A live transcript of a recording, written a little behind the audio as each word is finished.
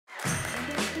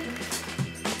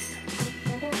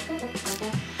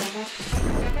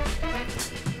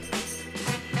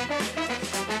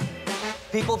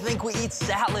People think we eat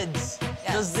salads.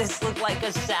 Yes. Does this look like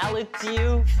a salad to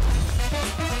you?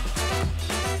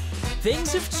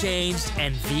 Things have changed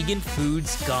and vegan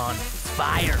food's gone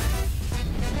fire.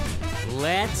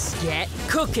 Let's get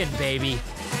cooking, baby.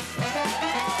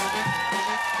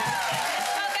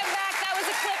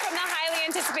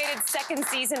 Second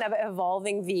season of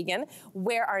Evolving Vegan,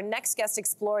 where our next guest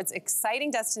explores exciting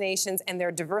destinations and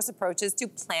their diverse approaches to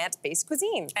plant-based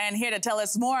cuisine. And here to tell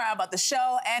us more about the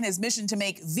show and his mission to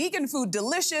make vegan food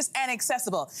delicious and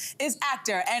accessible is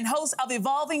actor and host of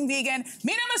Evolving Vegan,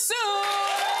 Mena Massoud.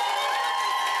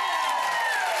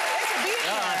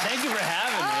 Thank you for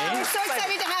having me. We're so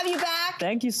excited to have you back.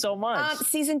 Thank you so much.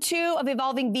 Season 2 of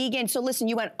Evolving Vegan. So listen,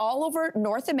 you went all over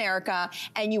North America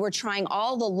and you were trying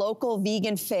all the local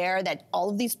vegan fare that all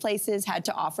of these places had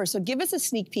to offer. So give us a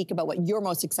sneak peek about what you're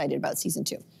most excited about season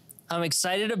 2. I'm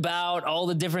excited about all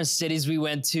the different cities we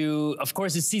went to. Of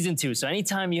course, it's season 2. So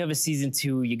anytime you have a season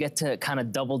 2, you get to kind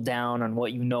of double down on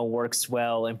what you know works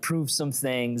well, improve some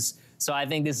things. So I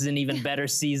think this is an even better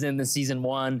season than season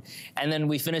 1. And then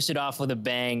we finished it off with a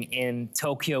bang in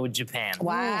Tokyo, Japan.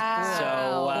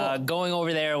 Wow. So going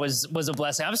over there was a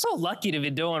blessing. I'm so lucky to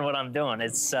be doing what I'm doing.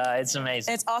 It's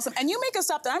amazing. It's awesome. And you make a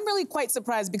stop that I'm really quite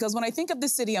surprised because when I think of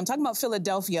this city, I'm talking about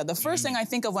Philadelphia. The first thing I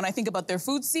think of when I think about their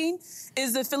food scene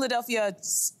is the Philadelphia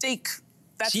steak.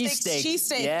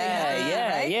 Cheesesteak.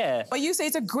 Yeah. But you say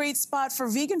it's a great spot for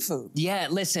vegan food. Yeah,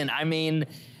 listen, I mean,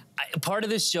 part of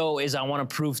this show is I want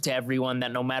to prove to everyone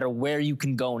that no matter where you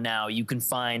can go now, you can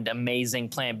find amazing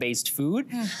plant-based food.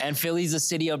 And Philly's a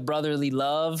city of brotherly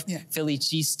love, Philly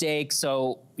cheesesteak.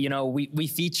 So, you know, we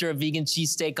feature a vegan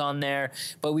cheesesteak on there,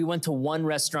 but we went to one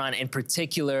restaurant in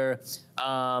particular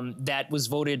that was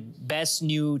voted best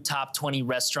new top 20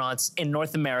 restaurants in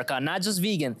North America. Not just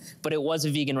vegan, but it was a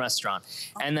vegan restaurant.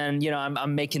 And then, you know,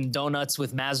 I'm making donuts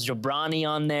with Maz Jobrani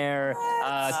on there,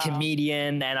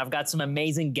 comedian, and I've got some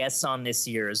amazing guests on this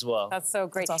year as well. That's so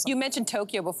great. That's awesome. You mentioned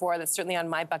Tokyo before. That's certainly on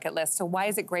my bucket list. So why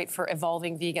is it great for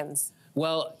evolving vegans?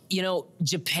 Well, you know,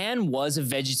 Japan was a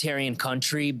vegetarian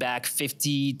country back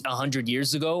 50, 100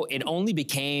 years ago. It only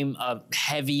became a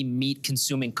heavy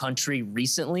meat-consuming country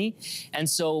recently. And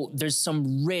so there's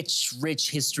some rich, rich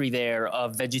history there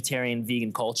of vegetarian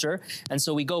vegan culture. And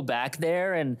so we go back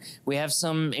there and we have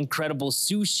some incredible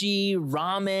sushi,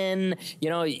 ramen, you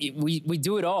know, we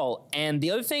do it all. And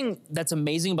the other thing that's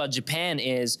amazing about Japan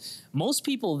is most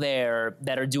people there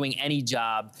that are doing any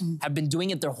job have been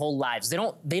doing it their whole lives.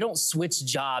 They don't switch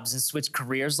jobs and switch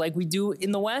careers like we do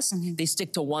in the West. They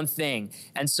stick to one thing.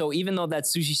 And so even though that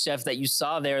sushi chef that you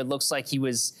saw there looks like he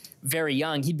was very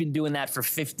young, he'd been doing that for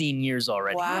 15 years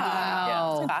already.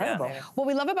 Wow. Yeah. Incredible. What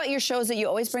we love about your show is that you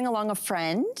always bring along a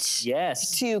friend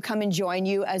to come and join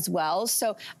you as well.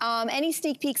 So any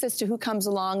sneak peeks as to who comes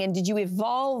along and did you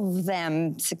evolve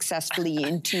them successfully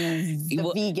into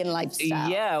the vegan lifestyle?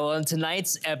 Yeah, well, in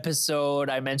tonight's episode,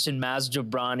 I mentioned Maz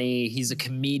Jobrani. He's a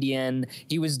comedian.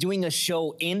 He was doing a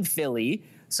show in Philly.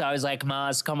 So I was like,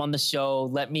 Maz, come on the show.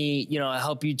 Let me, you know,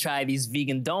 help you try these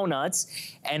vegan donuts.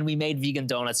 And we made vegan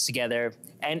donuts together.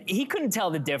 And he couldn't tell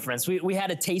the difference. We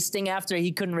had a tasting after.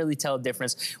 He couldn't really tell the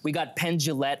difference. We got Penn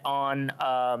Jillette on,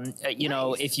 you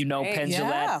know, if you know Penn Jillette.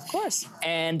 Yeah, of course.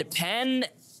 And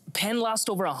Penn lost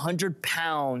over 100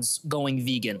 pounds going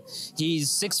vegan. He's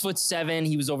 6'7".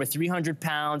 He was over 300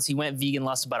 pounds. He went vegan,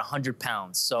 lost about 100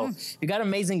 pounds. So we got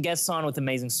amazing guests on with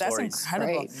amazing stories. That's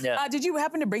incredible. Yeah. Did you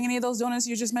happen to bring any of those donuts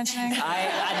you were just mentioning?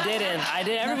 I didn't.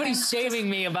 Everybody's shaming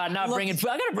me about not bringing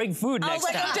food. I gotta bring food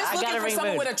next time. I'm just looking for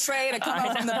someone with a tray to come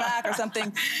out from the back or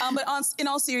something. But in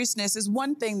all seriousness, is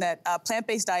one thing that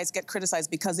plant-based diets get criticized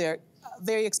because they're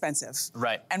very expensive.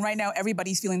 Right. And right now,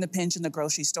 everybody's feeling the pinch in the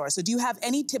grocery store. So do you have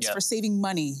any tips for saving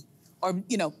money or,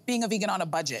 you know, being a vegan on a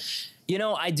budget? You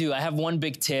know, I do. I have one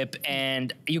big tip,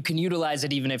 and you can utilize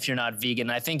it even if you're not vegan.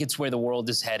 I think it's where the world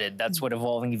is headed. That's what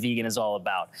Evolving Vegan is all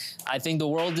about. I think the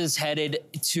world is headed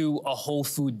to a whole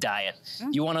food diet.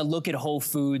 You want to look at whole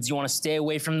foods. You want to stay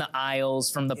away from the aisles,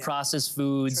 from the processed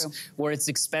foods, where it's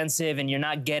expensive and you're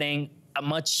not getting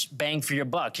much bang for your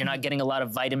buck. You're not getting a lot of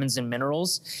vitamins and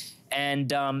minerals.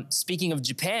 And speaking of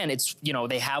Japan, it's, you know,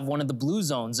 they have one of the blue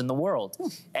zones in the world.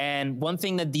 And one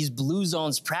thing that these blue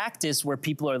zones practice where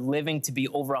people are living to be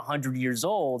over 100 years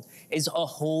old is a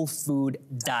whole food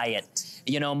diet.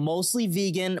 You know, mostly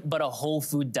vegan, but a whole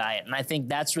food diet. And I think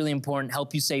that's really important,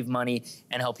 help you save money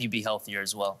and help you be healthier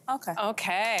as well. Okay.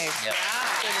 Okay. Yep.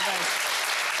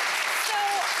 So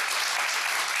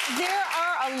there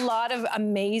are a lot of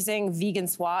amazing vegan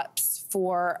swaps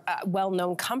for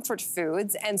well-known comfort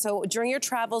foods. And so during your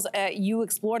travels, you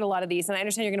explored a lot of these, and I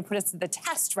understand you're gonna put us to the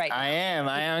test right now. I am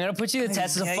gonna put you to the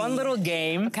test. It's a fun little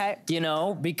game, you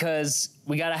know, because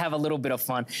we gotta have a little bit of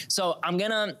fun. So I'm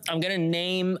gonna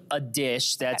name a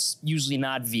dish that's usually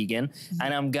not vegan,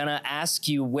 and I'm gonna ask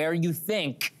you where you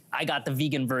think I got the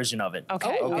vegan version of it.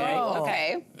 Okay. Okay.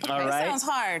 Okay. All right. Sounds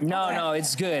hard. No,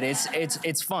 it's good.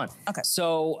 It's fun. Okay.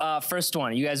 So first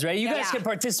one. You guys ready? You guys can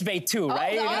participate too,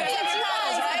 right?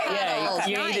 Yeah.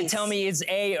 You either tell me it's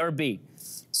A or B.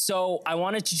 So I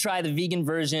wanted to try the vegan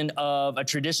version of a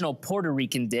traditional Puerto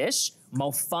Rican dish,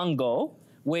 mofongo,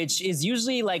 which is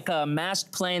usually like a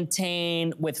mashed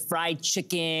plantain with fried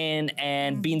chicken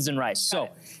and beans and rice. So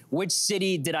which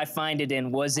city did I find it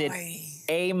in? Was it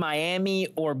A, Miami,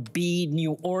 or B,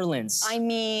 New Orleans? I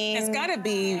mean, it's gotta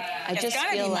be. It's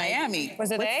gotta be Miami.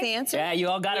 Was it What's A? the answer? Yeah, you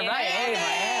all got it right. Hey,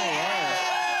 Miami.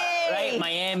 Right,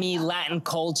 Miami, Latin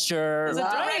culture. It's a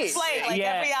direct flight, like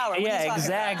every hour. Yeah,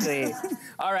 exactly.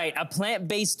 All right, a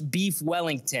plant-based beef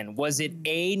Wellington. Was it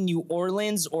A, New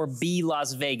Orleans, or B,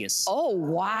 Las Vegas? Oh,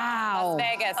 wow. Las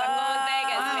Vegas. I'm going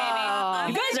Vegas,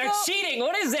 baby. You guys are cheating.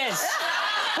 What is this?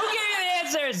 Who gave you the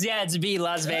answers? Yeah, it's B,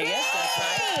 Las Vegas. That's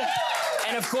right.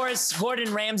 And of course,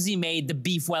 Gordon Ramsay made the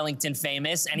beef Wellington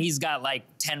famous, and he's got like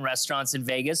 10 restaurants in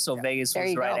Vegas, so Vegas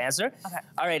was the right answer. Okay.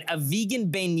 All right, a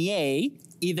vegan beignet,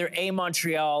 either A,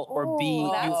 Montreal, or B, New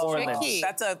Orleans. Tricky.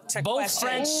 That's a trick Both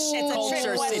French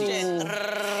culture cities.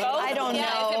 I don't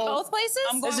know. Is it both places?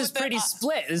 This is pretty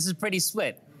split. This is pretty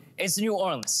split. It's New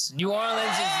Orleans. New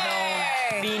Orleans is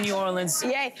known, being New Orleans,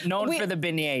 known for the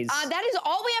beignets. That is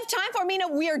all we have time for. Mena,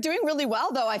 we are doing really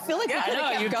well, though. I feel like we could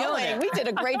have kept going. We did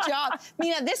a great job.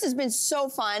 Mena, this has been so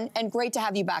fun and great to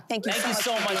have you back. Thank you so much. Thank you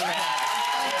so much for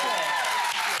having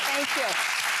me. Thank you.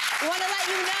 We want to let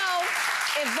you know,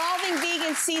 Evolving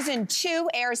Vegan Season 2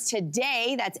 airs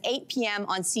today. That's 8 p.m.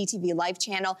 on CTV Life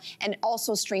channel and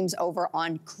also streams over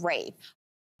on Crave.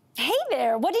 Hey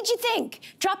there, what did you think?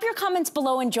 Drop your comments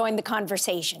below and join the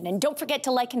conversation. And don't forget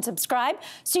to like and subscribe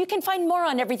so you can find more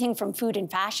on everything from food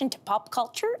and fashion to pop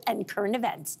culture and current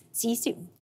events. See you soon.